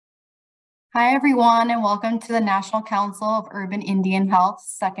Hi, everyone, and welcome to the National Council of Urban Indian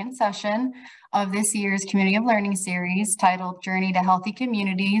Health's second session of this year's Community of Learning series titled Journey to Healthy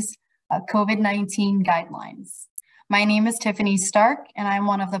Communities, COVID-19 Guidelines. My name is Tiffany Stark, and I'm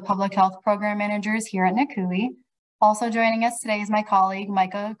one of the Public Health Program Managers here at NACUI. Also joining us today is my colleague,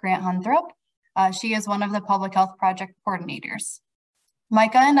 Micah Grant-Hunthrope. She is one of the Public Health Project Coordinators.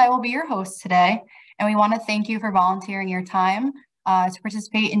 Micah and I will be your hosts today, and we want to thank you for volunteering your time to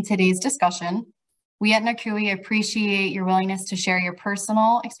participate in today's discussion. We at NACUI appreciate your willingness to share your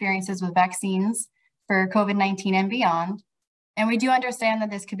personal experiences with vaccines for COVID-19 and beyond. And we do understand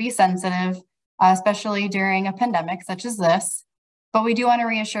that this could be sensitive, especially during a pandemic such as this. But we do want to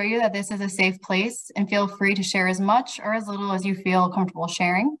reassure you that this is a safe place and feel free to share as much or as little as you feel comfortable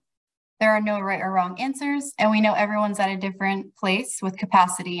sharing. There are no right or wrong answers, and we know everyone's at a different place with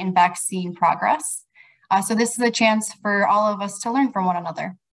capacity and vaccine progress. So this is a chance for all of us to learn from one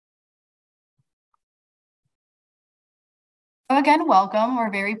another. So again, welcome. We're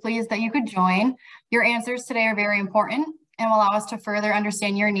very pleased that you could join. Your answers today are very important and will allow us to further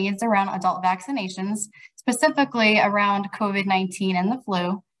understand your needs around adult vaccinations, specifically around COVID-19 and the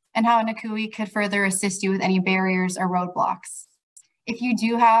flu, and how NACUI could further assist you with any barriers or roadblocks. If you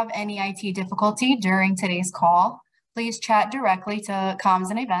do have any IT difficulty during today's call, please chat directly to Comms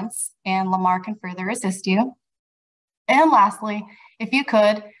and Events, and Lamar can further assist you. And lastly, if you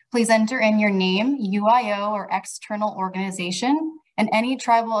could, please enter in your name, UIO, or external organization, and any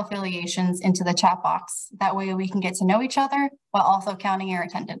tribal affiliations into the chat box. That way we can get to know each other while also counting your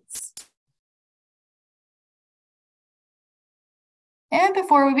attendance. And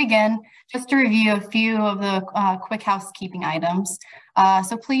before we begin, just to review a few of the quick housekeeping items.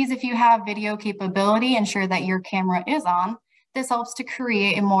 So please, if you have video capability, ensure that your camera is on. This helps to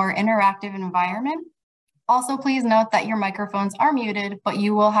create a more interactive environment. Also, please note that your microphones are muted, but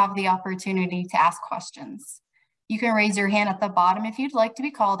you will have the opportunity to ask questions. You can raise your hand at the bottom if you'd like to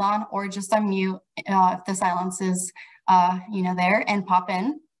be called on, or just unmute if the silence is there, and pop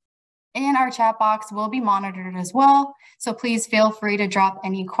in. And our chat box will be monitored as well. So please feel free to drop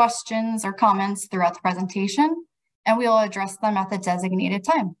any questions or comments throughout the presentation, and we will address them at the designated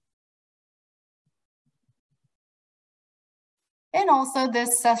time. And also,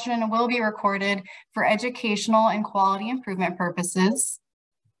 this session will be recorded for educational and quality improvement purposes.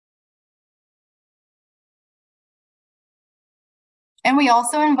 And we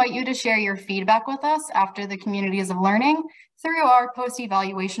also invite you to share your feedback with us after the Communities of Learning through our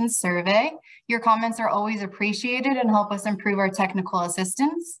post-evaluation survey. Your comments are always appreciated and help us improve our technical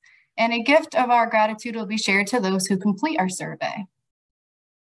assistance. And a gift of our gratitude will be shared to those who complete our survey.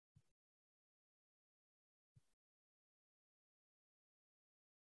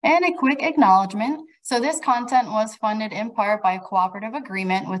 And a quick acknowledgement. So this content was funded in part by a cooperative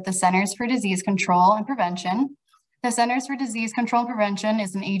agreement with the Centers for Disease Control and Prevention. The Centers for Disease Control and Prevention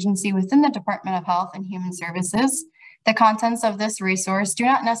is an agency within the Department of Health and Human Services. The contents of this resource do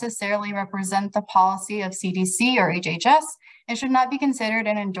not necessarily represent the policy of CDC or HHS and should not be considered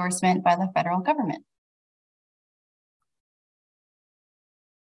an endorsement by the federal government.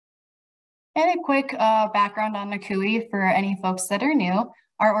 And a quick background on NACUI for any folks that are new.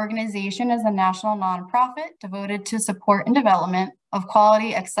 Our organization is a national nonprofit devoted to support and development of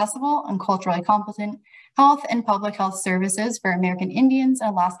quality, accessible, and culturally competent health and public health services for American Indians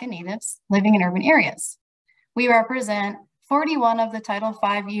and Alaska Natives living in urban areas. We represent 41 of the Title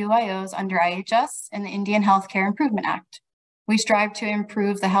V UIOs under IHS and the Indian Healthcare Improvement Act. We strive to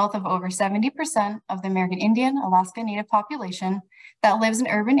improve the health of over 70% of the American Indian, Alaska Native population that lives in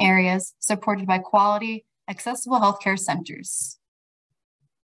urban areas supported by quality, accessible healthcare centers.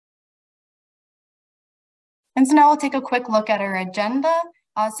 And so now we'll take a quick look at our agenda.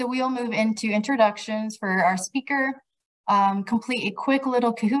 So we'll move into introductions for our speaker, complete a quick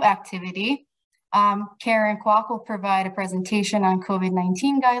little Kahoot activity. Karen Kwok will provide a presentation on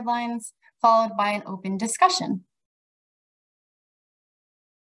COVID-19 guidelines, followed by an open discussion.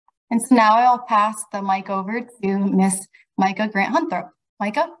 And so now I'll pass the mic over to Miss Micah Grant-Hunthrope.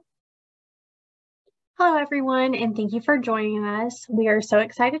 Micah? Hello, everyone, and thank you for joining us. We are so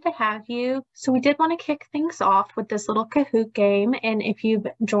excited to have you. So we did want to kick things off with this little Kahoot game, and if you've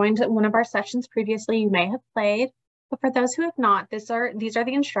joined one of our sessions previously, you may have played. But for those who have not, these are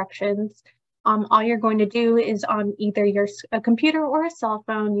the instructions. All you're going to do is on either your computer or a cell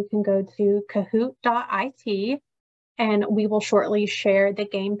phone, you can go to kahoot.it, and we will shortly share the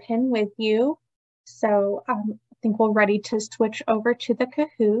game pin with you. So I think we're ready to switch over to the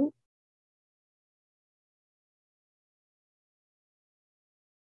Kahoot.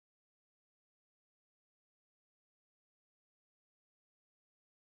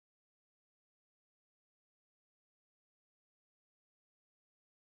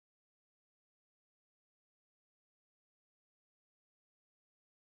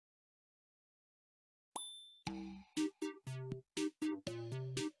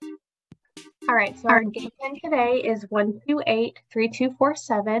 All right, so our game pin today is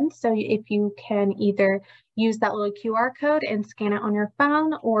 1283247. So if you can either use that little QR code and scan it on your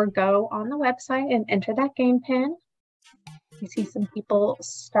phone or go on the website and enter that game pin. You see some people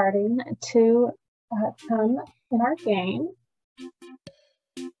starting to come in our game.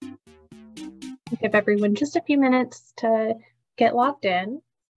 Give everyone just a few minutes to get logged in.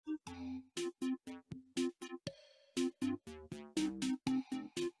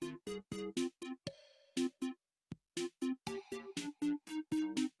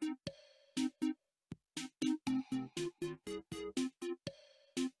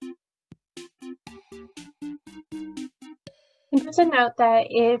 And just a note that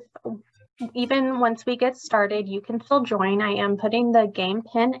even once we get started, you can still join. I am putting the game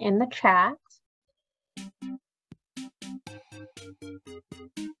pin in the chat.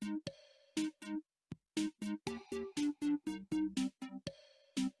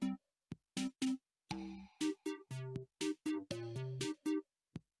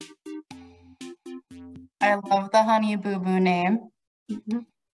 I love the Honey Boo Boo name.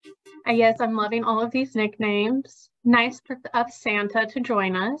 Yes, I'm loving all of these nicknames. Nice of Santa to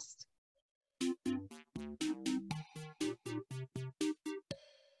join us.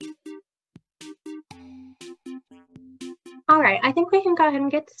 All right, I think we can go ahead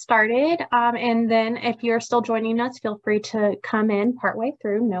and get started. And then if you're still joining us, feel free to come in partway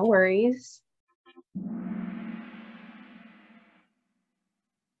through, no worries.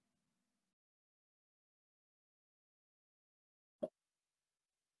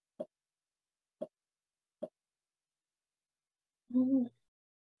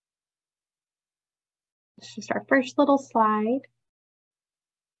 It's just our first little slide.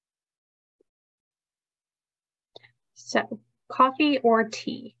 So, coffee or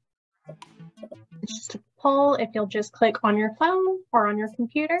tea? It's just a poll. If you'll just click on your phone or on your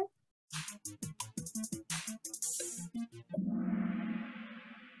computer.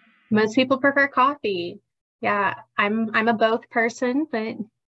 Most people prefer coffee. Yeah, I'm a both person, but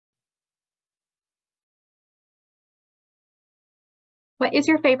what is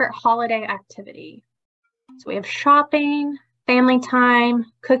your favorite holiday activity? So we have shopping, family time,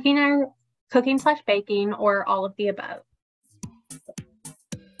 cooking/baking, or all of the above.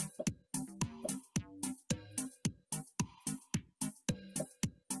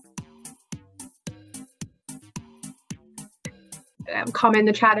 Comment in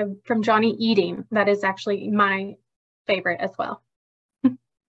the chat from Johnny, eating. That is actually my favorite as well.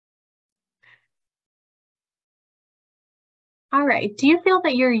 All right, do you feel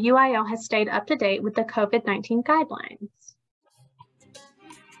that your UIL has stayed up to date with the COVID-19 guidelines?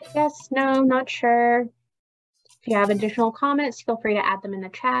 Yes, no, not sure. If you have additional comments, feel free to add them in the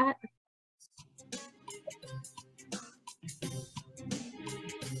chat.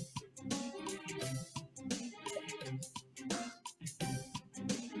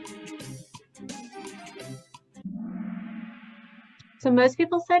 So most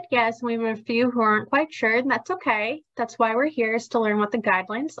people said yes, and we have a few who aren't quite sure, and that's okay. That's why we're here, is to learn what the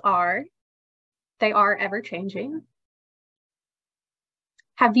guidelines are. They are ever-changing.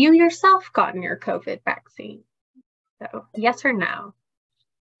 Have you yourself gotten your COVID vaccine? So, yes or no?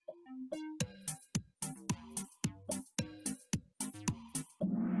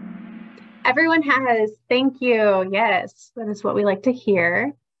 Everyone has. Thank you. Yes, that is what we like to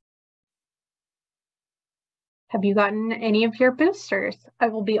hear. Have you gotten any of your boosters? I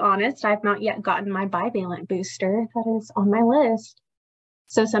will be honest, I've not yet gotten my bivalent booster. That is on my list.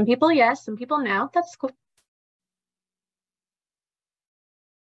 So some people yes, some people no. That's cool.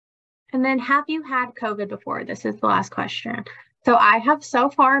 And then, have you had COVID before? This is the last question. So I have so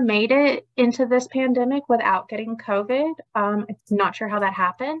far made it into this pandemic without getting COVID. I'm not sure how that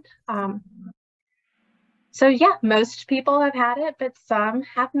happened. So yeah, most people have had it, but some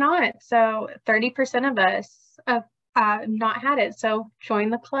have not. So 30% of us have not had it. So join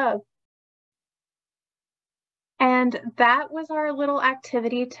the club. And that was our little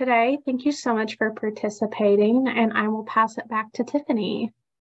activity today. Thank you so much for participating, and I will pass it back to Tiffany.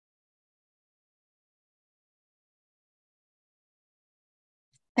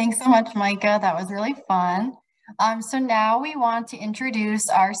 Thanks so much, Micah. That was really fun. So now we want to introduce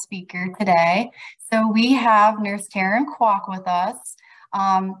our speaker today. So we have Nurse Karen Kwok with us.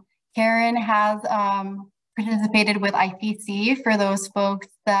 Karen has participated with IPC for those folks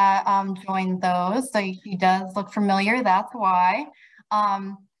that joined those. So he does look familiar, that's why.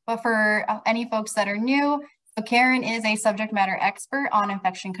 But for any folks that are new, so Karen is a subject matter expert on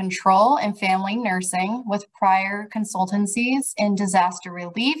infection control and family nursing with prior consultancies in disaster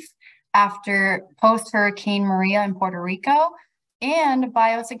relief after post-Hurricane Maria in Puerto Rico. and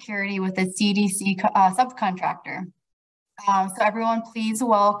biosecurity with a CDC subcontractor. So everyone, please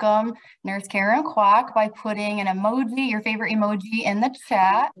welcome Nurse Karen Kwok by putting an emoji, your favorite emoji, in the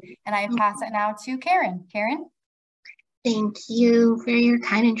chat. And I pass it now to Karen. Karen? Thank you for your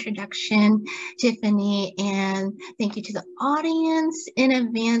kind introduction, Tiffany, and thank you to the audience in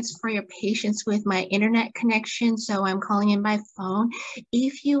advance for your patience with my internet connection. So I'm calling in by phone.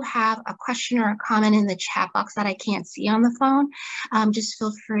 If you have a question or a comment in the chat box that I can't see on the phone, just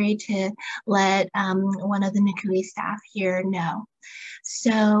feel free to let one of the NCUE staff here know.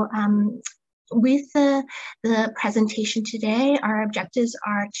 So with the presentation today, our objectives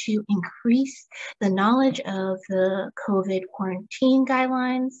are to increase the knowledge of the COVID quarantine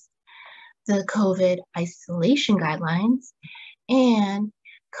guidelines, the COVID isolation guidelines, and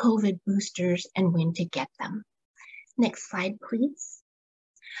COVID boosters and when to get them. Next slide, please.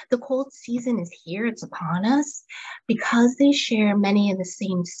 The cold season is here, it's upon us. Because they share many of the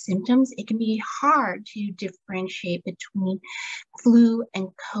same symptoms, it can be hard to differentiate between flu and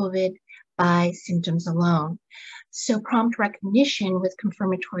COVID by symptoms alone. So prompt recognition with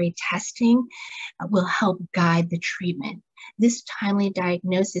confirmatory testing will help guide the treatment. This timely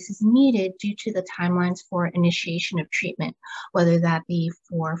diagnosis is needed due to the timelines for initiation of treatment, whether that be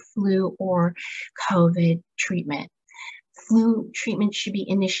for flu or COVID treatment. Flu treatment should be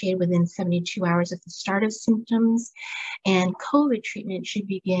initiated within 72 hours of the start of symptoms, and COVID treatment should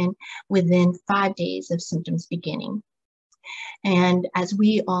begin within 5 days of symptoms beginning. And as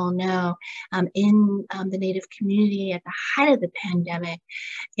we all know, in the Native community at the height of the pandemic,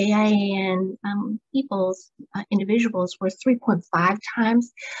 AIAN individuals were 3.5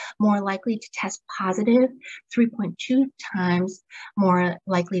 times more likely to test positive, 3.2 times more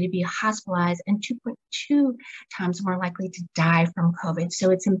likely to be hospitalized, and 2.2 times more likely to die from COVID. So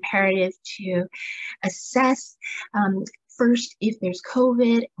it's imperative to assess first if there's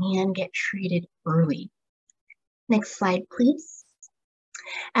COVID and get treated early. Next slide, please.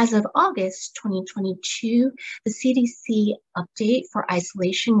 As of August 2022, the CDC update for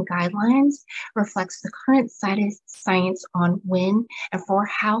isolation guidelines reflects the current science on when and for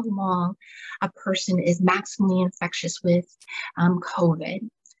how long a person is maximally infectious with COVID.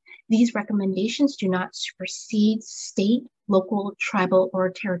 These recommendations do not supersede state, local, tribal, or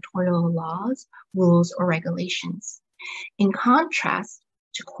territorial laws, rules, or regulations. In contrast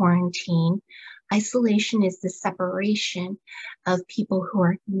to quarantine, isolation is the separation of people who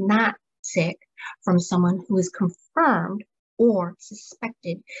are not sick from someone who is confirmed or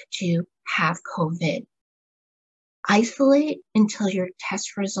suspected to have COVID. Isolate until your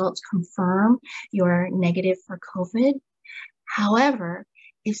test results confirm you're negative for COVID. However,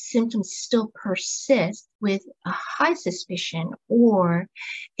 if symptoms still persist with a high suspicion or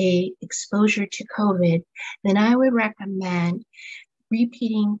a exposure to COVID, then I would recommend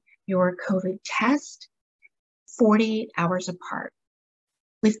repeating your COVID test 48 hours apart.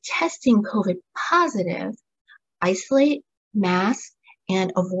 With testing COVID positive, isolate, mask,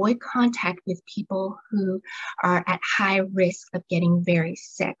 and avoid contact with people who are at high risk of getting very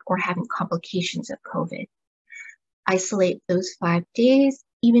sick or having complications of COVID. Isolate those 5 days,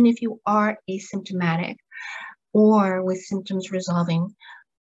 even if you are asymptomatic or with symptoms resolving,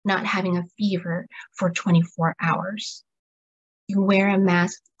 not having a fever for 24 hours. You wear a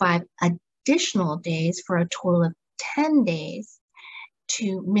mask 5 additional days for a total of 10 days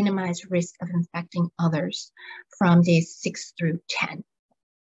to minimize risk of infecting others from days 6 through 10.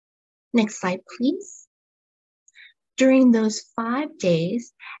 Next slide, please. During those 5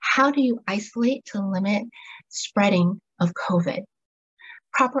 days, how do you isolate to limit spreading of COVID?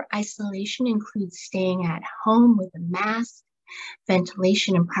 Proper isolation includes staying at home with a mask,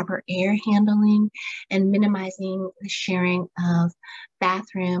 ventilation and proper air handling, and minimizing the sharing of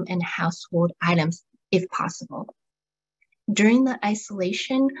bathroom and household items if possible. During the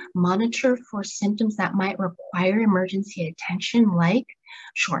isolation, monitor for symptoms that might require emergency attention, like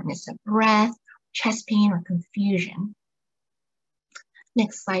shortness of breath, chest pain, or confusion.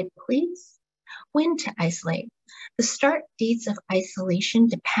 Next slide, please. When to isolate. The start dates of isolation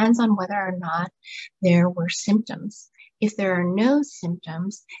depends on whether or not there were symptoms. If there are no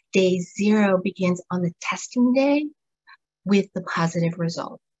symptoms, day 0 begins on the testing day with the positive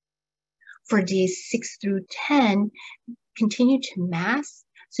result. For days 6 through 10, continue to mask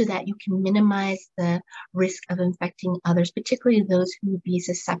so that you can minimize the risk of infecting others, particularly those who would be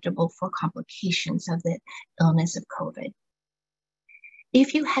susceptible for complications of the illness of COVID.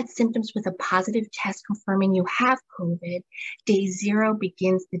 If you had symptoms with a positive test confirming you have COVID, day 0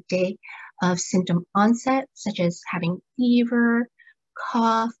 begins the day of symptom onset, such as having fever,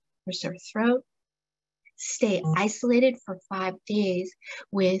 cough, or sore throat. Stay isolated for 5 days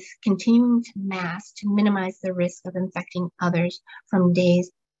with continuing to mask to minimize the risk of infecting others from days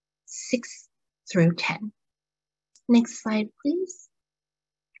 6 through 10. Next slide, please.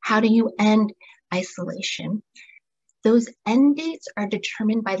 How do you end isolation? Those end dates are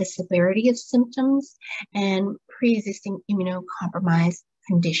determined by the severity of symptoms and pre-existing immunocompromised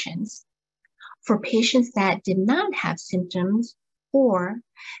conditions. For patients that did not have symptoms or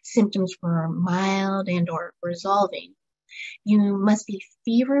symptoms were mild and or resolving, you must be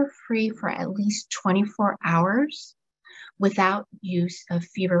fever-free for at least 24 hours without use of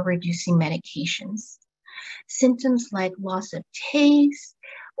fever-reducing medications. Symptoms like loss of taste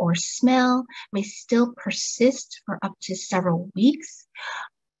or smell may still persist for up to several weeks,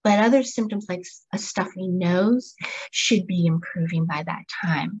 but other symptoms like a stuffy nose should be improving by that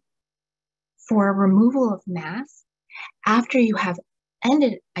time. For removal of masks, after you have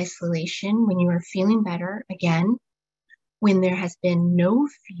ended isolation, when you are feeling better again, when there has been no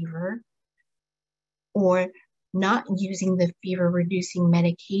fever or not using the fever-reducing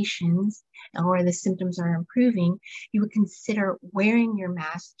medications or the symptoms are improving, you would consider wearing your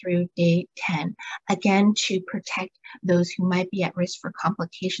mask through day 10, again, to protect those who might be at risk for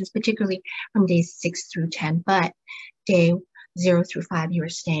complications, particularly from days 6 through 10, but day 0 through 5, you are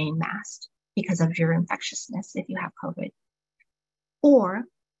staying masked because of your infectiousness if you have COVID. Or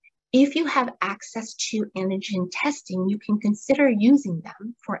if you have access to antigen testing, you can consider using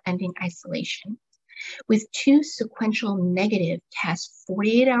them for ending isolation. With 2 sequential negative tests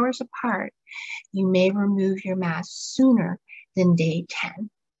 48 hours apart, you may remove your mask sooner than day 10.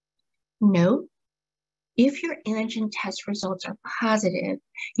 Note, if your antigen test results are positive,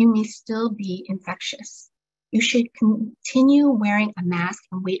 you may still be infectious. You should continue wearing a mask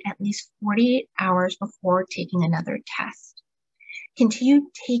and wait at least 48 hours before taking another test. Continue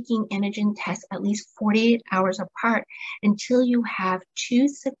taking antigen tests at least 48 hours apart until you have 2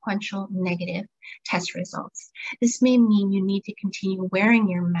 sequential negative test results. This may mean you need to continue wearing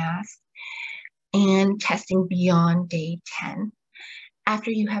your mask and testing beyond day 10.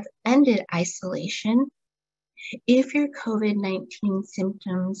 After you have ended isolation, if your COVID-19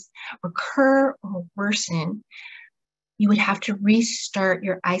 symptoms recur or worsen, you would have to restart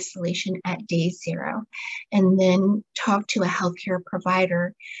your isolation at day 0 and then talk to a healthcare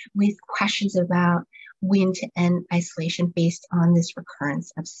provider with questions about when to end isolation based on this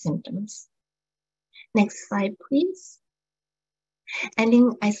recurrence of symptoms. Next slide, please.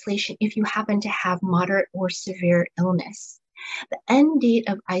 Ending isolation if you happen to have moderate or severe illness. The end date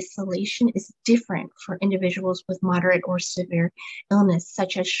of isolation is different for individuals with moderate or severe illness,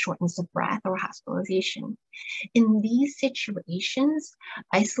 such as shortness of breath or hospitalization. In these situations,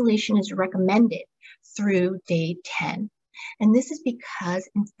 isolation is recommended through day 10. And this is because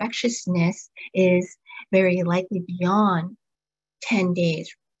infectiousness is very likely beyond 10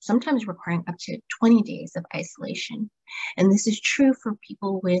 days, sometimes requiring up to 20 days of isolation. And this is true for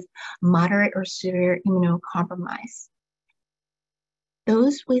people with moderate or severe immunocompromise.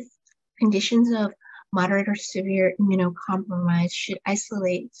 Those with conditions of moderate or severe immunocompromise should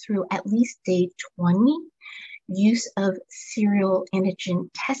isolate through at least day 20, use of serial antigen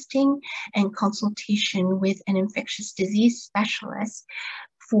testing, and consultation with an infectious disease specialist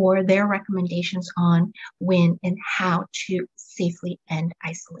for their recommendations on when and how to safely end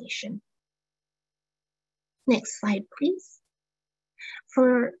isolation. Next slide, please.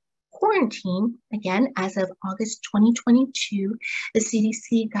 For quarantine, again, as of August 2022, the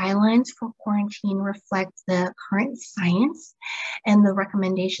CDC guidelines for quarantine reflect the current science, and the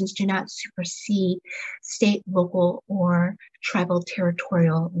recommendations do not supersede state, local, or tribal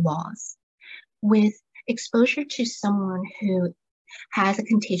territorial laws. With exposure to someone who has a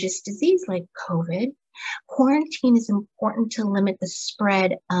contagious disease like COVID, quarantine is important to limit the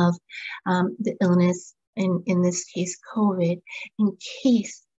spread of the illness, in this case, COVID, in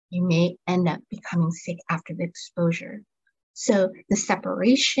case you may end up becoming sick after the exposure. So the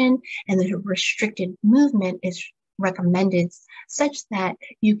separation and the restricted movement is recommended such that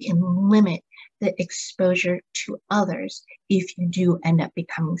you can limit the exposure to others if you do end up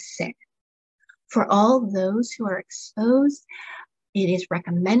becoming sick. For all those who are exposed, it is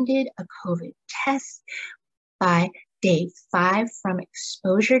recommended a COVID test by day 5 from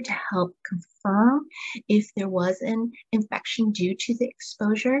exposure to help confirm if there was an infection due to the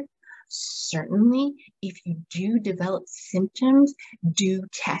exposure. Certainly, if you do develop symptoms, do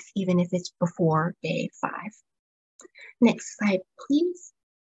test even if it's before day 5. Next slide, please.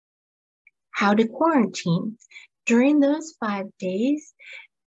 How to quarantine. During those 5 days,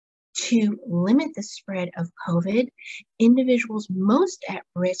 To limit the spread of COVID, individuals most at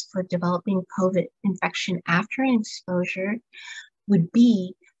risk for developing COVID infection after an exposure would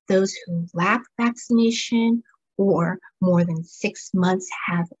be those who lack vaccination or more than 6 months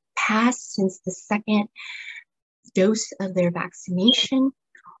have passed since the second dose of their vaccination,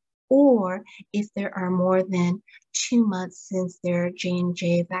 or if there are more than 2 months since their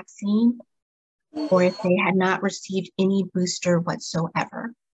J&J vaccine, or if they had not received any booster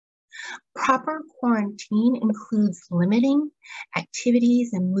whatsoever. Proper quarantine includes limiting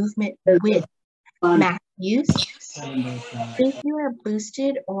activities and movement with mask use. If you are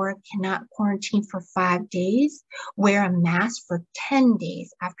boosted or cannot quarantine for 5 days, wear a mask for 10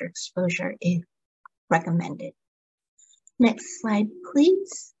 days after exposure is recommended. Next slide,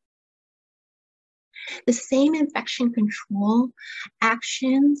 please. The same infection control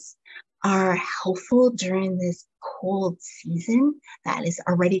actions are helpful during this cold season that is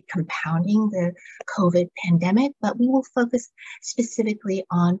already compounding the COVID pandemic, but we will focus specifically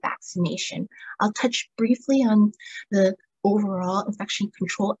on vaccination. I'll touch briefly on the overall infection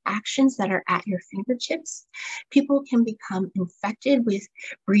control actions that are at your fingertips. People can become infected with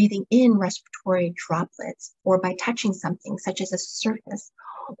breathing in respiratory droplets or by touching something such as a surface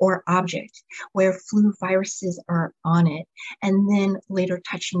or object where flu viruses are on it, and then later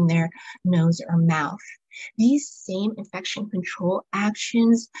touching their nose or mouth. These same infection control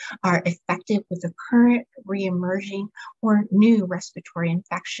actions are effective with the current, re-emerging, or new respiratory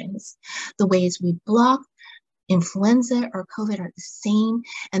infections. The ways we block influenza or COVID are the same,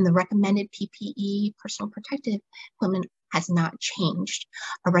 and the recommended PPE, personal protective equipment, has not changed.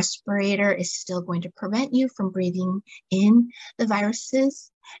 A respirator is still going to prevent you from breathing in the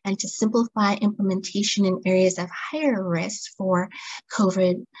viruses, and to simplify implementation in areas of higher risk for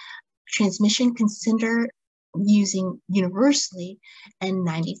COVID transmission, consider using universally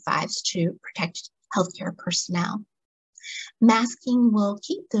N95s to protect healthcare personnel. Masking will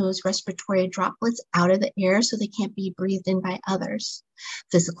keep those respiratory droplets out of the air so they can't be breathed in by others.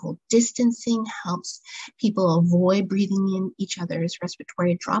 Physical distancing helps people avoid breathing in each other's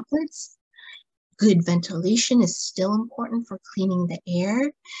respiratory droplets. Good ventilation is still important for cleaning the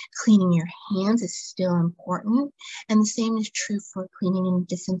air. Cleaning your hands is still important, and the same is true for cleaning and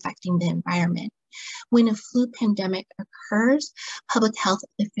disinfecting the environment. When a flu pandemic occurs, public health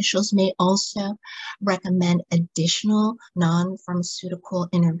officials may also recommend additional non-pharmaceutical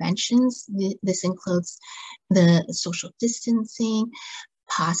interventions. This includes the social distancing,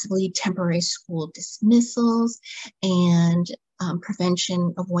 possibly temporary school dismissals, and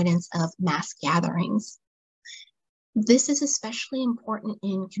prevention, avoidance of mass gatherings. This is especially important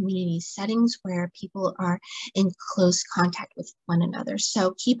in community settings where people are in close contact with one another.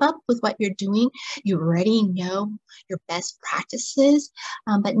 So keep up with what you're doing. You already know your best practices,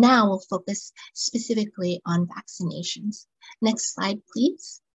 but now we'll focus specifically on vaccinations. Next slide,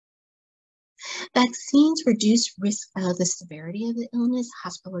 please. Vaccines reduce risk of the severity of the illness,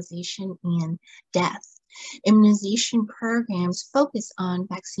 hospitalization, and death. Immunization programs focus on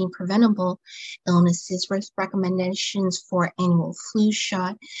vaccine preventable illnesses with recommendations for annual flu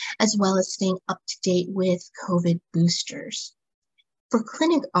shot, as well as staying up to date with COVID boosters. For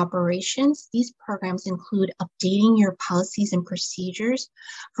clinic operations, these programs include updating your policies and procedures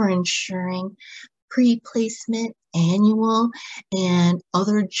for ensuring pre-placement, annual, and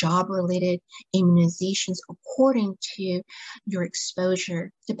other job-related immunizations according to your exposure,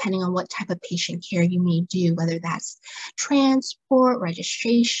 depending on what type of patient care you may do, whether that's transport,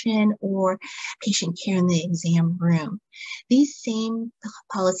 registration, or patient care in the exam room. These same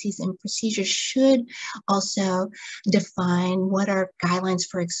policies and procedures should also define what are guidelines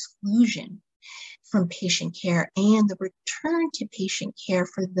for exclusion from patient care and the return to patient care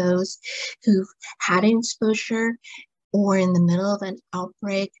for those who've had an exposure or in the middle of an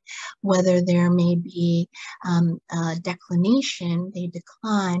outbreak, whether there may be a declination, they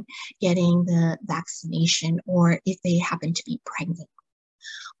decline getting the vaccination, or if they happen to be pregnant.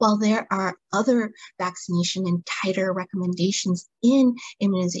 While there are other vaccination and tighter recommendations in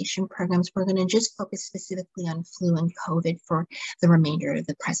immunization programs, we're going to just focus specifically on flu and COVID for the remainder of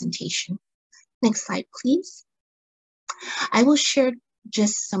the presentation. Next slide, please. I will share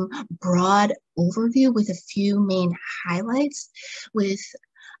just some broad overview with a few main highlights with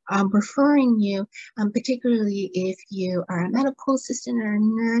referring you, particularly if you are a medical assistant or a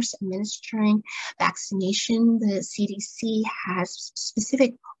nurse administering vaccination. The CDC has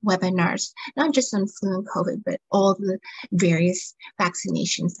specific webinars, not just on flu and COVID, but all the various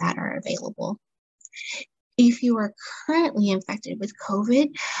vaccinations that are available. If you are currently infected with COVID,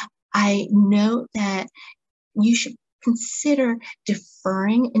 I note that you should consider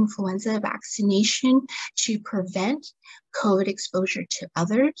deferring influenza vaccination to prevent COVID exposure to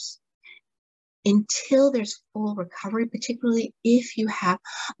others until there's full recovery, particularly if you have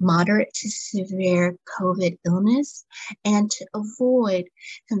moderate to severe COVID illness, and to avoid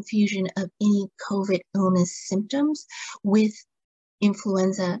confusion of any COVID illness symptoms with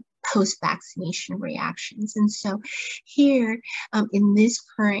influenza post-vaccination reactions. And so here in this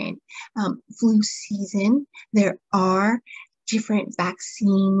current flu season, there are different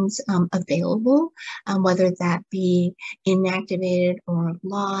vaccines available, whether that be inactivated or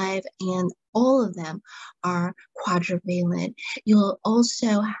live, and all of them are quadrivalent. You'll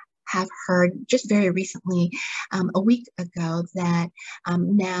also have heard just very recently, a week ago, that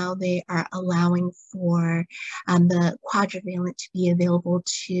now they are allowing for the quadrivalent to be available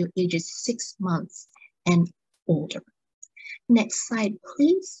to ages 6 months and older. Next slide,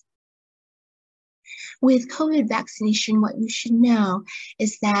 please. With COVID vaccination, what you should know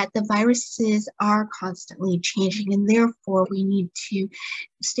is that the viruses are constantly changing, and therefore we need to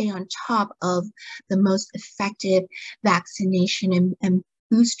stay on top of the most effective vaccination and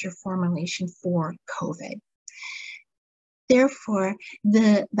booster formulation for COVID. Therefore,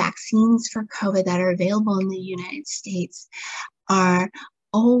 the vaccines for COVID that are available in the United States are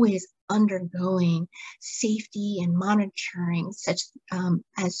always undergoing safety and monitoring, such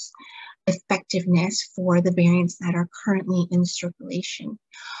as effectiveness for the variants that are currently in circulation.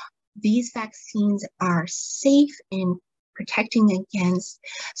 These vaccines are safe in protecting against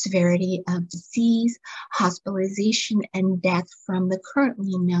severity of disease, hospitalization, and death from the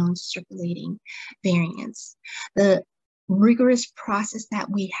currently known circulating variants. The rigorous process that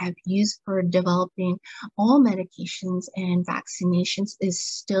we have used for developing all medications and vaccinations is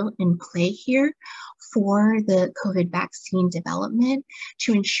still in play here for the COVID vaccine development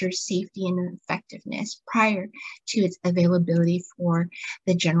to ensure safety and effectiveness prior to its availability for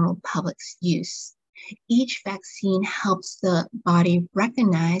the general public's use. Each vaccine helps the body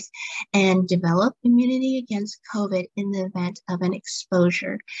recognize and develop immunity against COVID in the event of an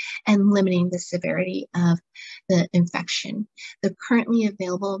exposure and limiting the severity of the infection. The currently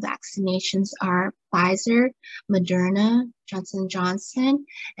available vaccinations are Pfizer, Moderna, Johnson & Johnson,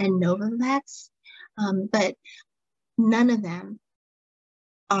 and Novavax, but none of them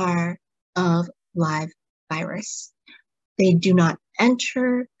are of live virus. They do not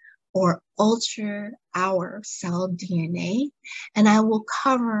enter or alter our cell DNA. And I will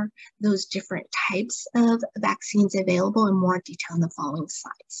cover those different types of vaccines available in more detail in the following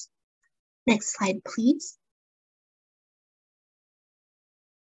slides. Next slide, please.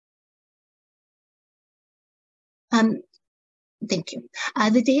 Thank you.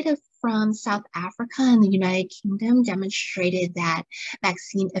 The data from South Africa and the United Kingdom demonstrated that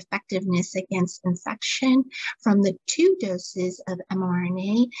vaccine effectiveness against infection from the 2 doses of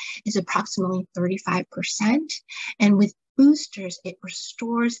mRNA is approximately 35%. And with boosters, it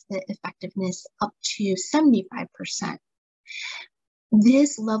restores the effectiveness up to 75%.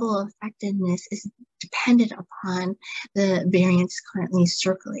 This level of effectiveness is dependent upon the variants currently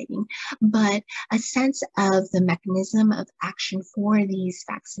circulating, but a sense of the mechanism of action for these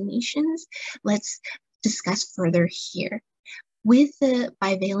vaccinations, let's discuss further here. With the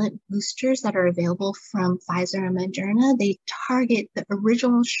bivalent boosters that are available from Pfizer and Moderna, they target the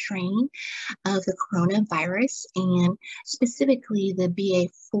original strain of the coronavirus and specifically the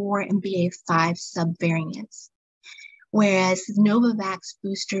BA4 and BA5 subvariants. Whereas the Novavax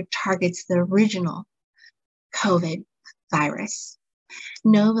booster targets the original COVID virus.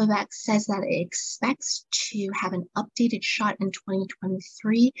 Novavax says that it expects to have an updated shot in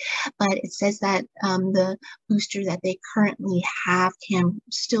 2023, but it says that the booster that they currently have can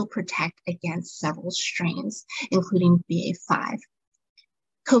still protect against several strains, including BA5.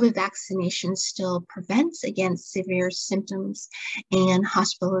 COVID vaccination still prevents against severe symptoms and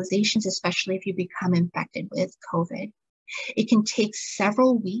hospitalizations, especially if you become infected with COVID. It can take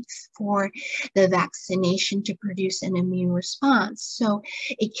several weeks for the vaccination to produce an immune response. So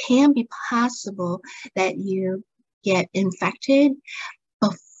it can be possible that you get infected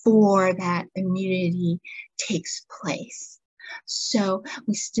before that immunity takes place. So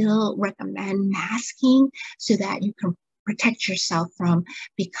we still recommend masking so that you can protect yourself from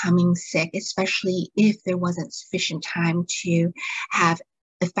becoming sick, especially if there wasn't sufficient time to have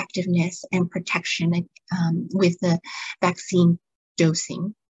effectiveness and protection with the vaccine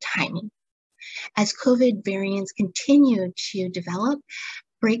dosing timing. As COVID variants continue to develop,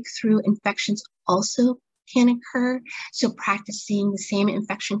 breakthrough infections also can occur. So practicing the same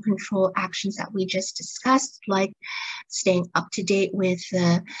infection control actions that we just discussed, like staying up to date with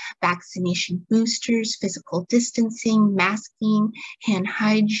the vaccination boosters, physical distancing, masking, hand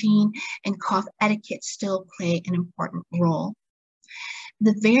hygiene, and cough etiquette still play an important role.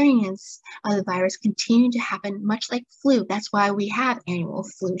 The variants of the virus continue to happen much like flu. That's why we have annual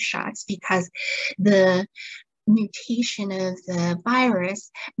flu shots, because the mutation of the virus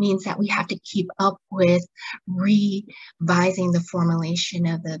means that we have to keep up with revising the formulation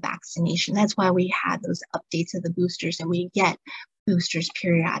of the vaccination. That's why we had those updates of the boosters, and we get boosters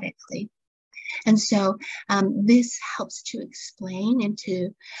periodically. And so this helps to explain and to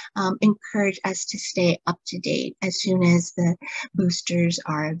encourage us to stay up to date as soon as the boosters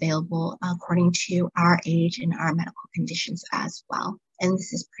are available according to our age and our medical conditions as well. And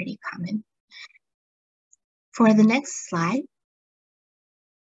this is pretty common. For the next slide,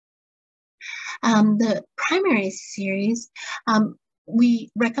 the primary series, we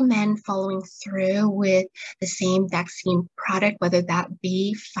recommend following through with the same vaccine product, whether that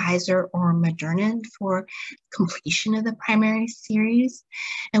be Pfizer or Moderna, for completion of the primary series.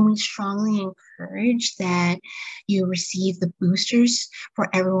 And we strongly encourage that you receive the boosters for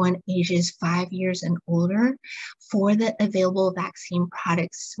everyone ages 5 years and older for the available vaccine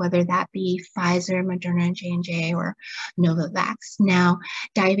products, whether that be Pfizer, Moderna, J&J, or Novavax. Now,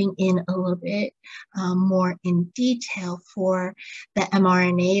 diving in a little bit more in detail for the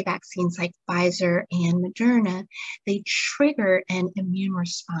mRNA vaccines like Pfizer and Moderna, they trigger an immune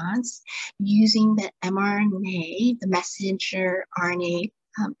response using the mRNA, the messenger RNA,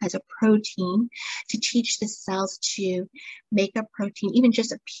 as a protein to teach the cells to make a protein, even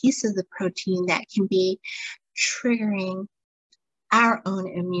just a piece of the protein that can be triggering our own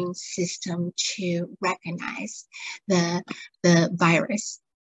immune system to recognize the virus.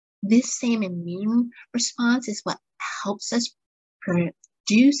 This same immune response is what helps us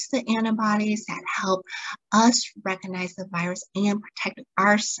produce the antibodies that help us recognize the virus and protect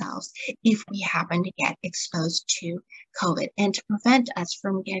ourselves if we happen to get exposed to COVID, and to prevent us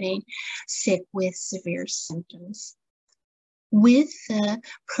from getting sick with severe symptoms. With the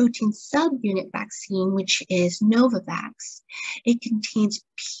protein subunit vaccine, which is Novavax, it contains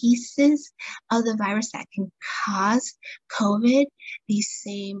pieces of the virus that can cause COVID. These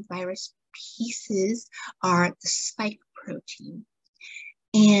same virus pieces are the spike protein.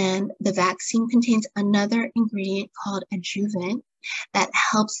 And the vaccine contains another ingredient called adjuvant that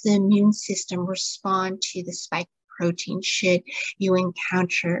helps the immune system respond to the spike protein should you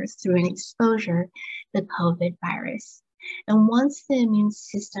encounter through an exposure the COVID virus. And once the immune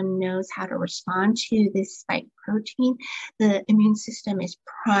system knows how to respond to this spike protein, the immune system is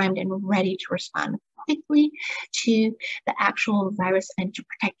primed and ready to respond quickly to the actual virus and to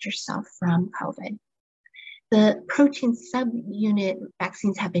protect yourself from COVID. The protein subunit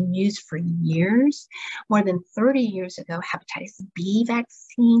vaccines have been used for years. More than 30 years ago, hepatitis B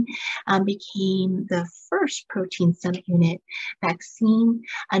vaccine became the first protein subunit vaccine.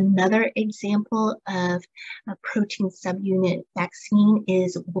 Another example of a protein subunit vaccine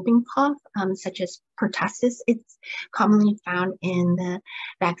is whooping cough, such as pertussis. It's commonly found in the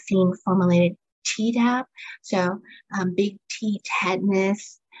vaccine formulated Tdap. So big T,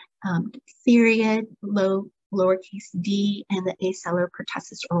 tetanus, diphtheria, lowercase d, and the acellular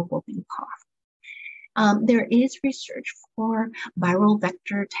pertussis or whooping cough. There is research for viral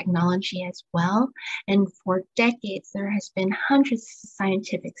vector technology as well, and for decades there has been hundreds of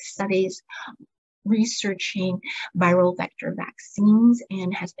scientific studies researching viral vector vaccines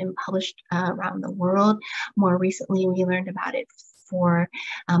and has been published around the world. More recently, we learned about it for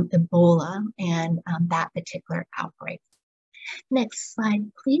Ebola and that particular outbreak. Next slide,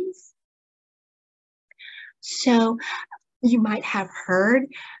 please. So you might have heard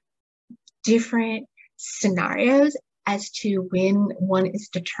different scenarios as to when one is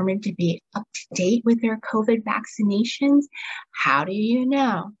determined to be up to date with their COVID vaccinations. How do you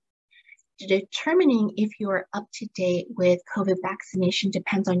know? Determining if you are up to date with COVID vaccination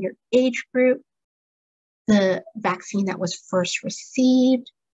depends on your age group, the vaccine that was first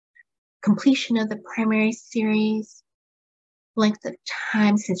received, completion of the primary series, length of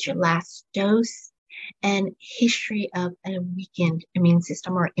time since your last dose, and history of a weakened immune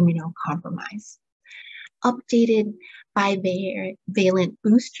system or immunocompromise. Updated bivalent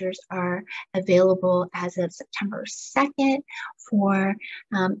boosters are available as of September 2nd for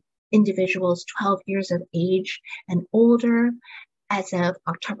individuals 12 years of age and older, as of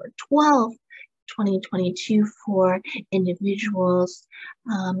October 12th, 2022 for individuals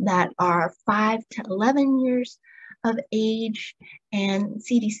that are 5 to 11 years of age, and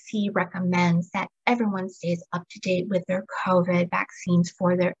CDC recommends that everyone stays up to date with their COVID vaccines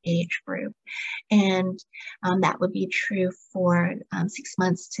for their age group. And that would be true for 6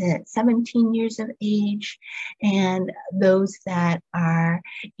 months to 17 years of age, and those that are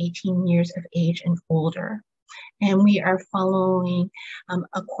 18 years of age and older. And we are following,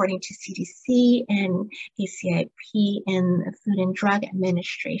 according to CDC and ACIP and the Food and Drug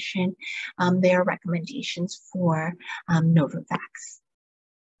Administration, their recommendations for Novavax.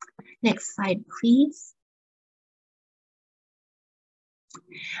 Next slide, please.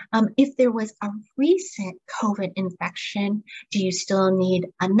 If there was a recent COVID infection, do you still need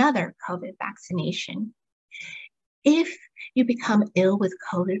another COVID vaccination? If you become ill with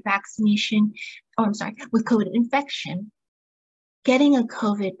COVID vaccination, with COVID infection, getting a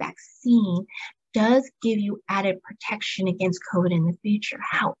COVID vaccine does give you added protection against COVID in the future.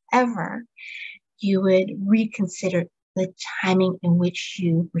 However, you would reconsider the timing in which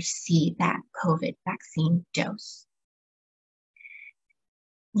you receive that COVID vaccine dose.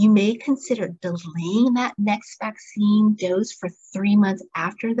 You may consider delaying that next vaccine dose for 3 months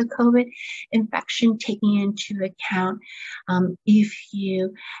after the COVID infection, taking into account if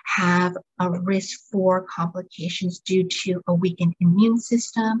you have a risk for complications due to a weakened immune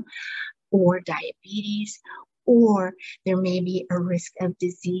system or diabetes, or there may be a risk of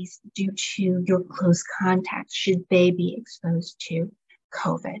disease due to your close contacts should they be exposed to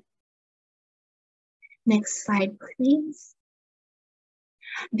COVID. Next slide, please.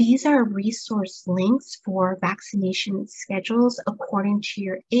 These are resource links for vaccination schedules according to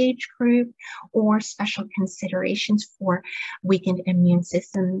your age group or special considerations for weakened immune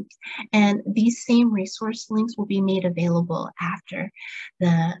systems. And these same resource links will be made available after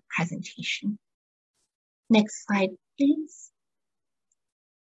the presentation. Next slide, please.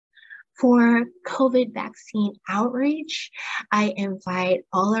 For COVID vaccine outreach, I invite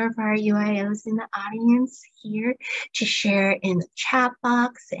all of our UIOs in the audience here to share in the chat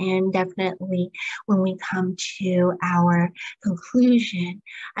box, and definitely when we come to our conclusion,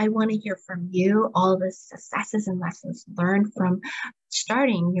 I want to hear from you all the successes and lessons learned from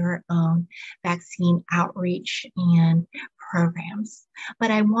starting your own vaccine outreach and programs.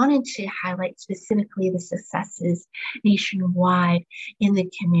 But I wanted to highlight specifically the successes nationwide in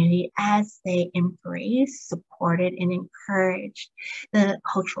the community as they embraced, supported, and encouraged the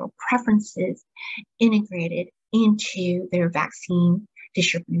cultural preferences integrated into their vaccine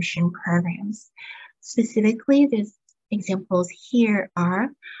distribution programs. Specifically, the examples here are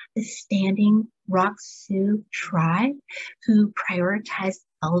the Standing Rock Sioux tribe, who prioritized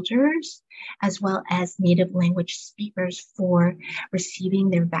elders as well as native language speakers for receiving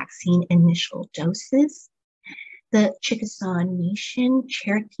their vaccine initial doses. The Chickasaw Nation,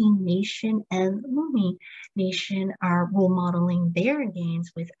 Cherokee Nation, and Lumi Nation are role modeling their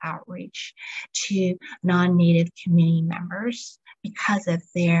gains with outreach to non-Native community members because of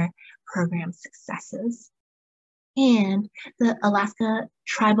their program successes. And the Alaska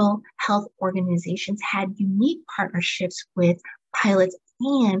Tribal Health Organizations had unique partnerships with pilots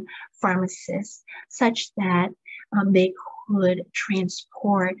and pharmacists such that they could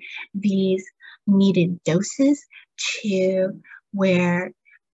transport these needed doses to where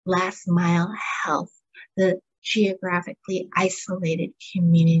last mile health, the geographically isolated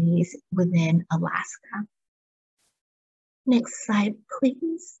communities within Alaska. Next slide,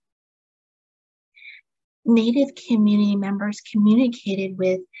 please. Native community members communicated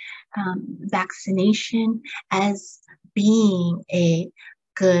with vaccination as being a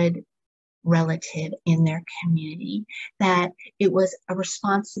good relative in their community, that it was a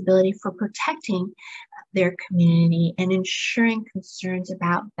responsibility for protecting their community and ensuring concerns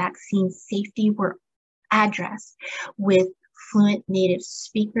about vaccine safety were addressed with fluent Native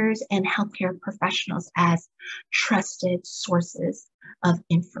speakers and healthcare professionals as trusted sources of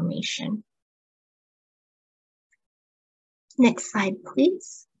information. Next slide,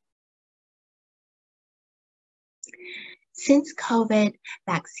 please. Since COVID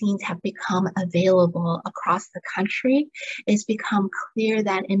vaccines have become available across the country, it's become clear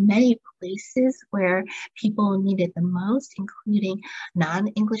that in many places where people need it the most, including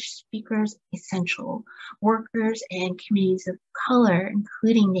non-English speakers, essential workers, and communities of color,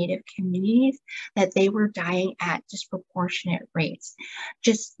 including Native communities, that they were dying at disproportionate rates,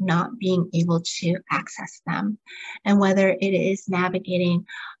 just not being able to access them. And whether it is navigating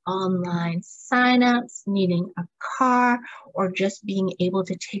online signups, needing a car, or just being able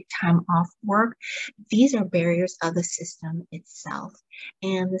to take time off work, these are barriers of the system itself.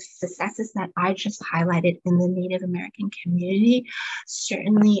 And the successes that I just highlighted in the Native American community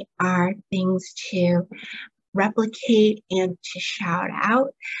certainly are things to replicate and to shout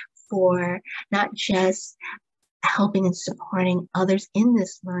out for not just helping and supporting others in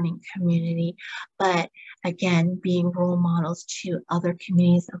this learning community, but again, being role models to other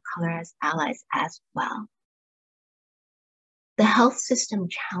communities of color as allies as well. The health system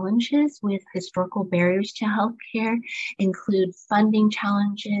challenges with historical barriers to healthcare include funding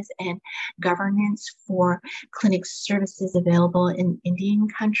challenges and governance for clinic services available in Indian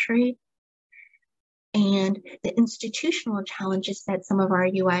country. And the institutional challenges that some of our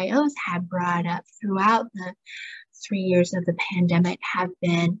UIOs have brought up throughout the 3 years of the pandemic have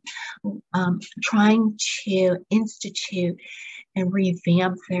been trying to institute and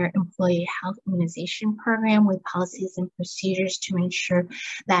revamp their employee health immunization program with policies and procedures to ensure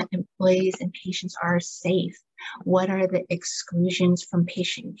that employees and patients are safe. What are the exclusions from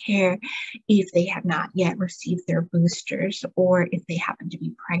patient care if they have not yet received their boosters or if they happen to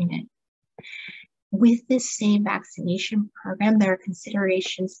be pregnant? With this same vaccination program, there are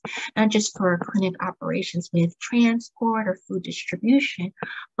considerations not just for clinic operations with transport or food distribution,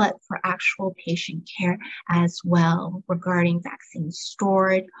 but for actual patient care as well regarding vaccine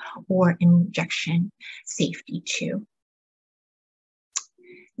storage or injection safety too.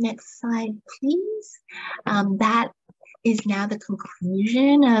 Next slide, please. That is now the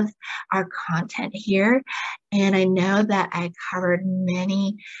conclusion of our content here. And I know that I covered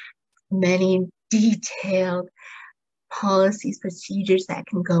many detailed policies, procedures that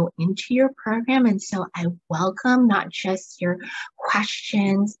can go into your program. And so I welcome not just your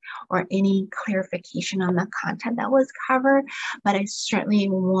questions or any clarification on the content that was covered, but I certainly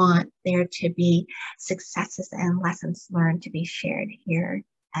want there to be successes and lessons learned to be shared here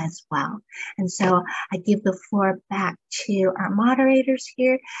as well. And so I give the floor back to our moderators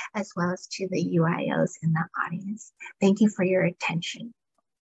here, as well as to the UIOs in the audience. Thank you for your attention.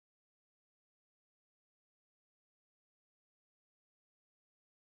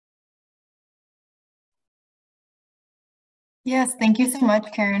 Yes, thank you so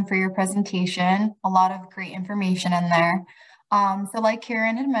much, Karen, for your presentation. A lot of great information in there. So like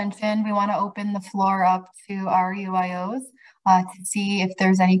Karen had mentioned, we want to open the floor up to our UIOs to see if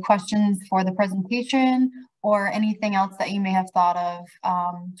there's any questions for the presentation or anything else that you may have thought of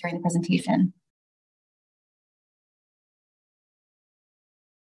during the presentation.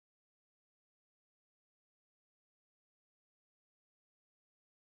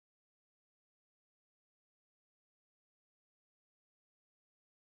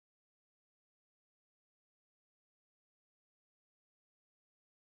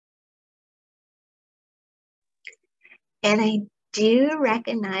 And I do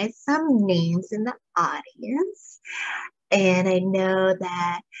recognize some names in the audience. And I know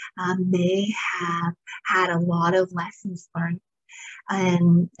that they have had a lot of lessons learned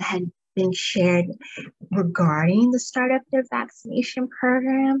and had been shared regarding the start of their vaccination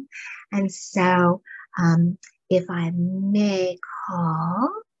program. And so if I may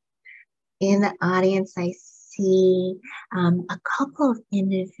call in the audience, I see a couple of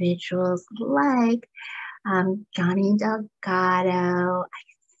individuals like Johnny Delgado, I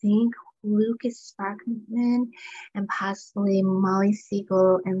think Lucas Sparkman, and possibly Molly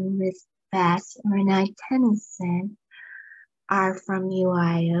Siegel and Liz Bass and Renee Tennyson are from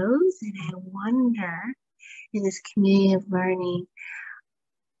UIOs. And I wonder in this community of learning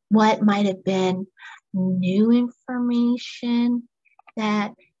what might have been new information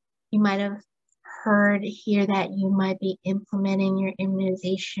that you might have heard here that you might be implementing your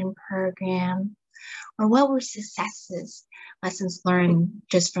immunization program. Or what were successes, lessons learned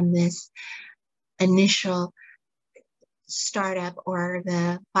just from this initial startup or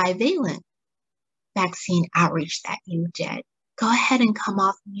the bivalent vaccine outreach that you did? Go ahead and come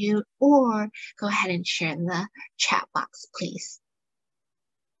off mute or go ahead and share in the chat box, please.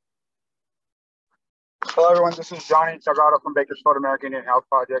 Hello, everyone. This is Johnny Delgado from Bakersfield American Indian Health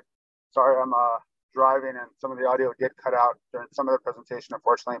Project. Sorry, I'm driving and some of the audio did cut out during some of the presentation,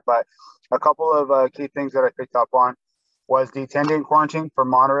 unfortunately, but a couple of key things that I picked up on was the 10-day quarantine for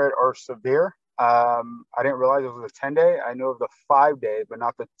moderate or severe. I didn't realize it was a 10-day. I knew of the 5-day, but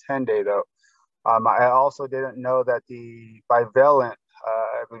not the 10-day though. I also didn't know that the bivalent,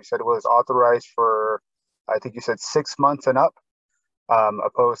 I believe you said it was authorized for, I think you said 6 months and up,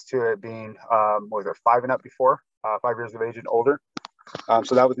 opposed to it being, was it 5 and up before, 5 years of age and older.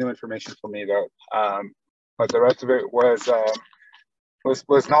 So that was new information for me though. But the rest of it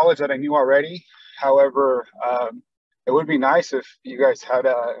was knowledge that I knew already. However, it would be nice if you guys had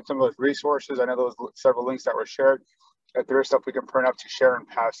some of those resources. I know there was several links that were shared. If there is stuff we can print up to share and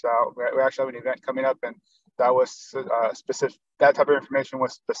pass out. We actually have an event coming up, and that was specific. That type of information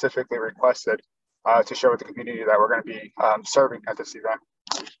was specifically requested. to share with the community that we're going to be serving at this event.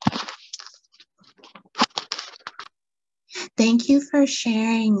 Thank you for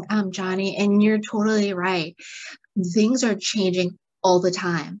sharing, Johnny, and you're totally right. Things are changing all the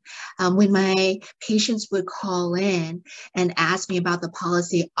time. When my patients would call in and ask me about the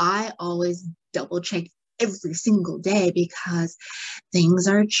policy, I always double check every single day because things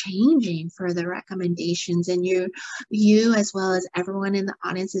are changing for the recommendations, and you as well as everyone in the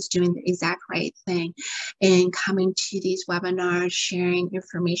audience is doing the exact right thing in coming to these webinars, sharing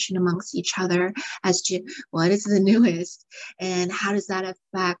information amongst each other as to what is the newest and how does that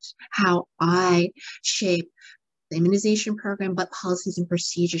affect how I shape the immunization program, but policies and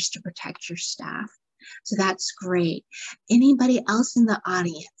procedures to protect your staff. So that's great. Anybody else in the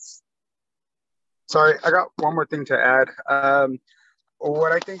audience? Sorry, I got one more thing to add.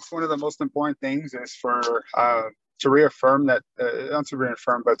 What I think is one of the most important things is for to reaffirm that, not to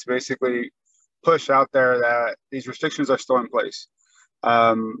reaffirm, but to basically push out there that these restrictions are still in place.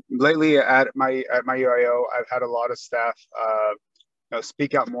 Lately at my UIO, I've had a lot of staff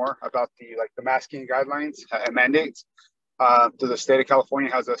speak out more about the masking guidelines and mandates. The state of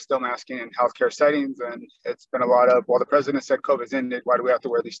California has us still masking in healthcare settings, and it's been a lot of, well, the president said COVID's ended, why do we have to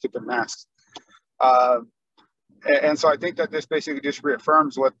wear these stupid masks? And so I think that this basically just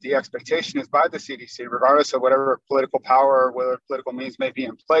reaffirms what the expectation is by the CDC, regardless of whatever political power, whether political means may be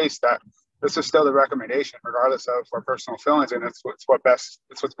in place, that this is still the recommendation, regardless of our personal feelings, and it's what's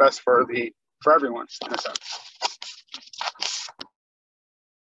best for everyone in a sense.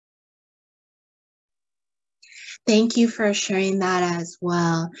 Thank you for sharing that as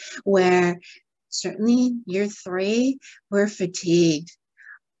well, where certainly year 3, we're fatigued,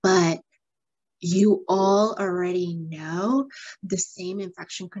 but you all already know the same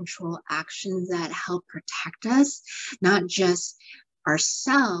infection control actions that help protect us, not just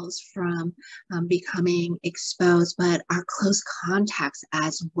ourselves from becoming exposed, but our close contacts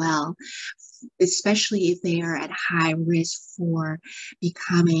as well, especially if they are at high risk for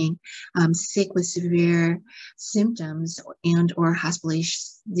becoming sick with severe symptoms and or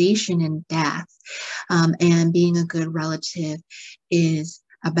hospitalization and death. And being a good relative is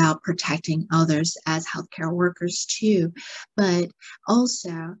about protecting others as healthcare workers too. But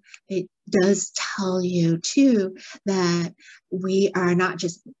also it does tell you too that we are not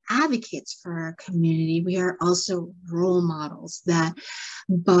just advocates for our community, we are also role models, that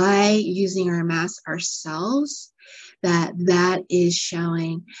by using our masks ourselves, that is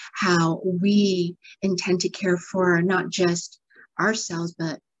showing how we intend to care for not just ourselves,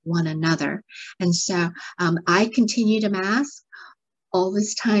 but one another. And so I continue to mask all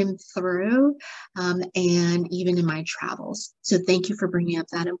this time through, and even in my travels. So thank you for bringing up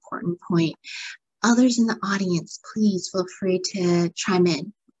that important point. Others in the audience, please feel free to chime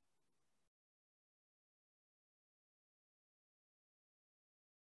in.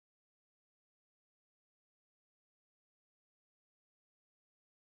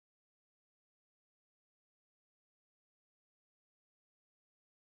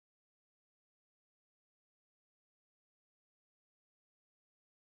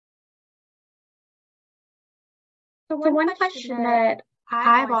 So one question that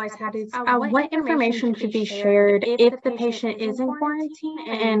I've always had is what information should be shared if the patient is in quarantine,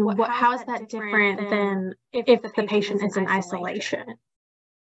 and how is that different than if the patient is in isolation?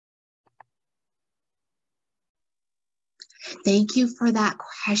 Thank you for that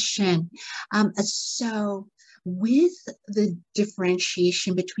question. So with the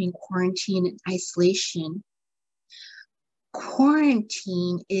differentiation between quarantine and isolation,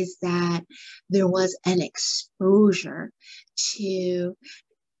 quarantine is that there was an exposure to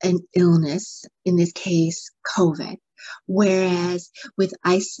an illness, in this case, COVID. Whereas with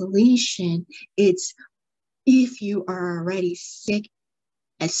isolation, it's if you are already sick,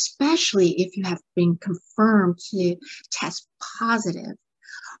 especially if you have been confirmed to test positive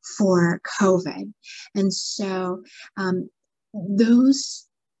for COVID. And so those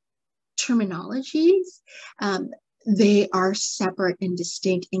terminologies, they are separate and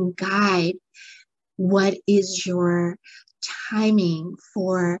distinct and guide what is your timing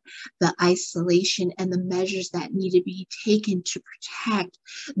for the isolation and the measures that need to be taken to protect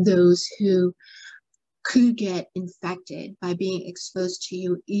those who could get infected by being exposed to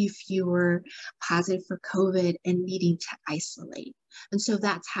you if you were positive for COVID and needing to isolate. And so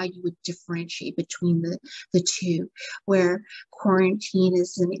that's how you would differentiate between the two, where quarantine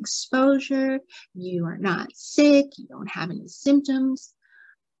is an exposure, you are not sick, you don't have any symptoms.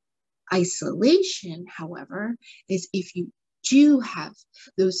 Isolation, however, is if you do have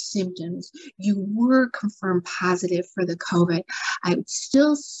those symptoms, you were confirmed positive for the COVID, I would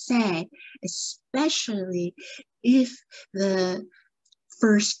still say, especially if the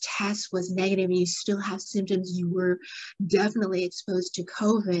first test was negative and you still have symptoms, you were definitely exposed to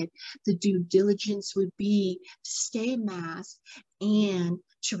COVID, the due diligence would be to stay masked and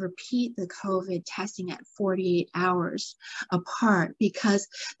to repeat the COVID testing at 48 hours apart, because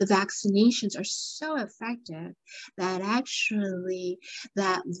the vaccinations are so effective that actually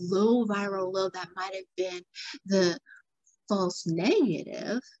that low viral load that might have been the false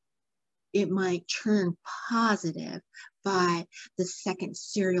negative, it might turn positive by the second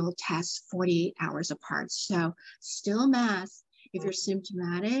serial test 48 hours apart. So still mask if you're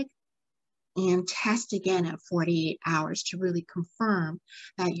symptomatic, and test again at 48 hours to really confirm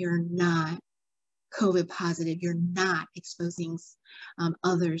that you're not COVID positive, you're not exposing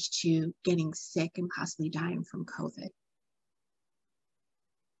others to getting sick and possibly dying from COVID.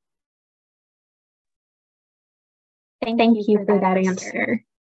 Thank you for that answer.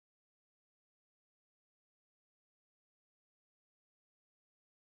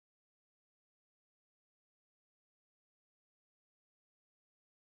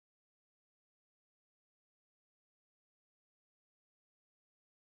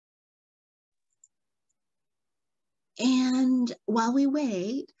 And while we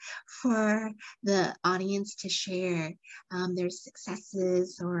wait for the audience to share their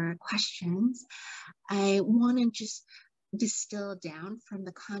successes or questions, I want to just distill down from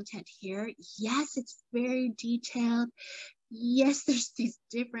the content here. Yes, it's very detailed. Yes, there's these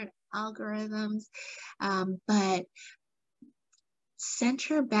different algorithms, but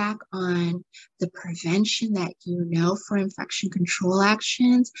center back on the prevention that you know for infection control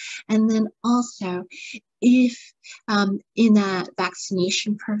actions. And then also, if in that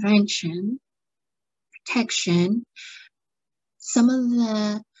vaccination prevention protection, some of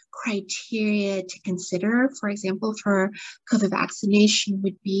the criteria to consider, for example, for COVID vaccination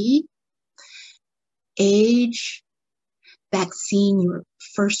would be age, vaccine you were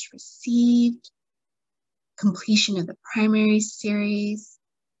first received, completion of the primary series,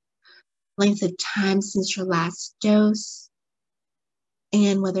 length of time since your last dose,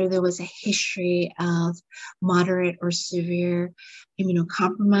 and whether there was a history of moderate or severe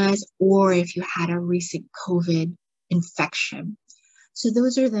immunocompromise, or if you had a recent COVID infection. So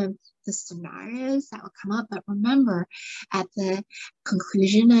those are the scenarios that will come up. But remember, at the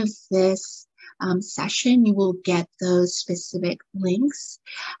conclusion of this session, you will get those specific links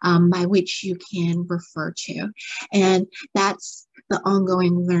by which you can refer to. And that's the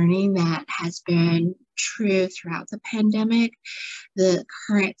ongoing learning that has been true throughout the pandemic. The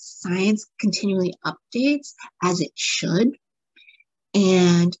current science continually updates, as it should.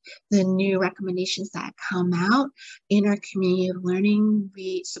 And the new recommendations that come out in our community of learning,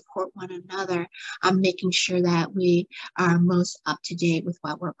 we support one another on making sure that we are most up to date with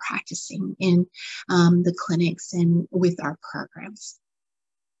what we're practicing in the clinics and with our programs.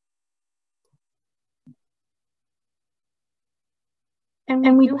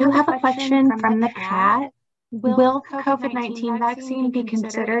 And we do have a question from the chat. Will COVID-19 vaccine be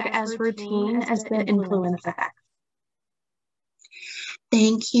considered as routine as the influenza vaccine?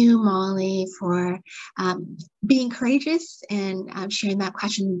 Thank you, Molly, for being courageous and sharing that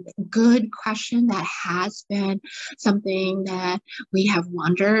question. Good question. That has been something that we have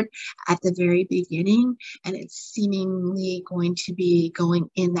wondered at the very beginning, and it's seemingly going to be going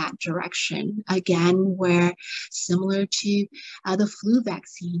in that direction again, where similar to the flu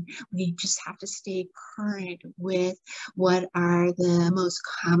vaccine, we just have to stay current with what are the most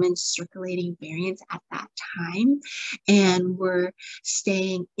common circulating variants at that time, and we're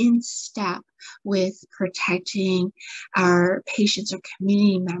staying in step with protecting our patients or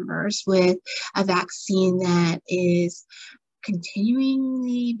community members with a vaccine that is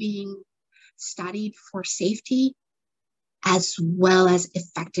continually being studied for safety as well as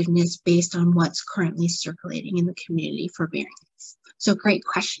effectiveness based on what's currently circulating in the community for variants. So great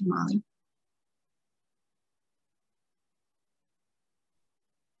question, Molly.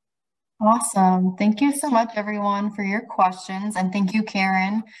 Awesome. Thank you so much, everyone, for your questions. And thank you,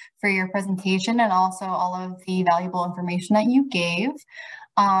 Karen, for your presentation and also all of the valuable information that you gave.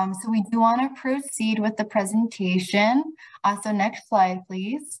 So we do want to proceed with the presentation. So next slide,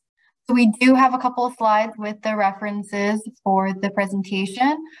 please. So we do have a couple of slides with the references for the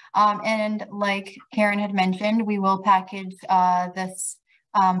presentation. And like Karen had mentioned, we will package this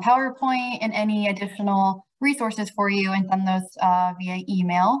PowerPoint and any additional resources for you and send those via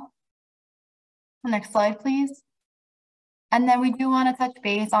email. Next slide, please. And then we do want to touch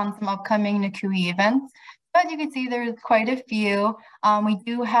base on some upcoming NACUI events. But you can see there's quite a few. We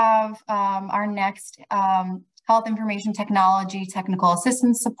do have our next health information technology technical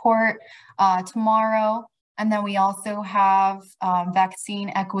assistance support tomorrow. And then we also have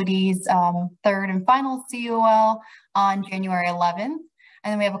vaccine equities third and final COL on January 11th.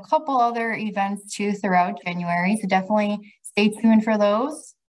 And then we have a couple other events too throughout January. So definitely stay tuned for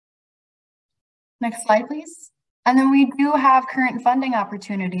those. Next slide, please. And then we do have current funding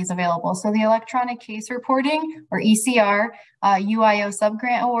opportunities available. So the electronic case reporting, or ECR, UIO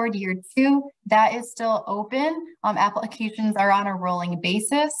subgrant award year 2, that is still open. Applications are on a rolling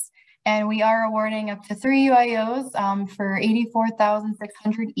basis, and we are awarding up to 3 UIOs for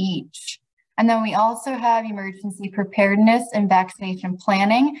 $84,600 each. And then we also have emergency preparedness and vaccination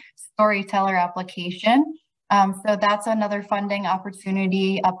planning storyteller application. So that's another funding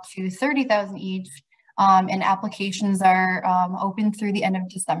opportunity up to $30,000 each. And applications are open through the end of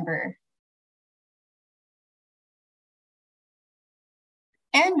December.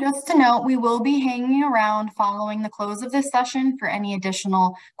 And just to note, we will be hanging around following the close of this session for any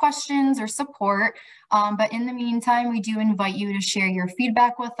additional questions or support. But in the meantime, we do invite you to share your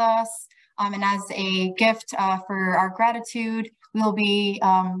feedback with us. And as a gift for our gratitude, we will be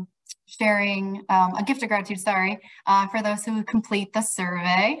sharing a gift of gratitude, for those who complete the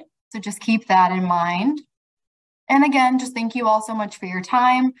survey. So just keep that in mind. And again, just thank you all so much for your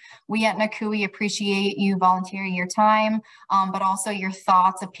time. We at NACUI appreciate you volunteering your time, but also your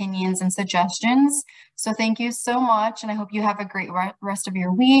thoughts, opinions, and suggestions. So thank you so much, and I hope you have a great rest of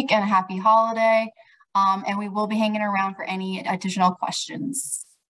your week and a happy holiday. And we will be hanging around for any additional questions.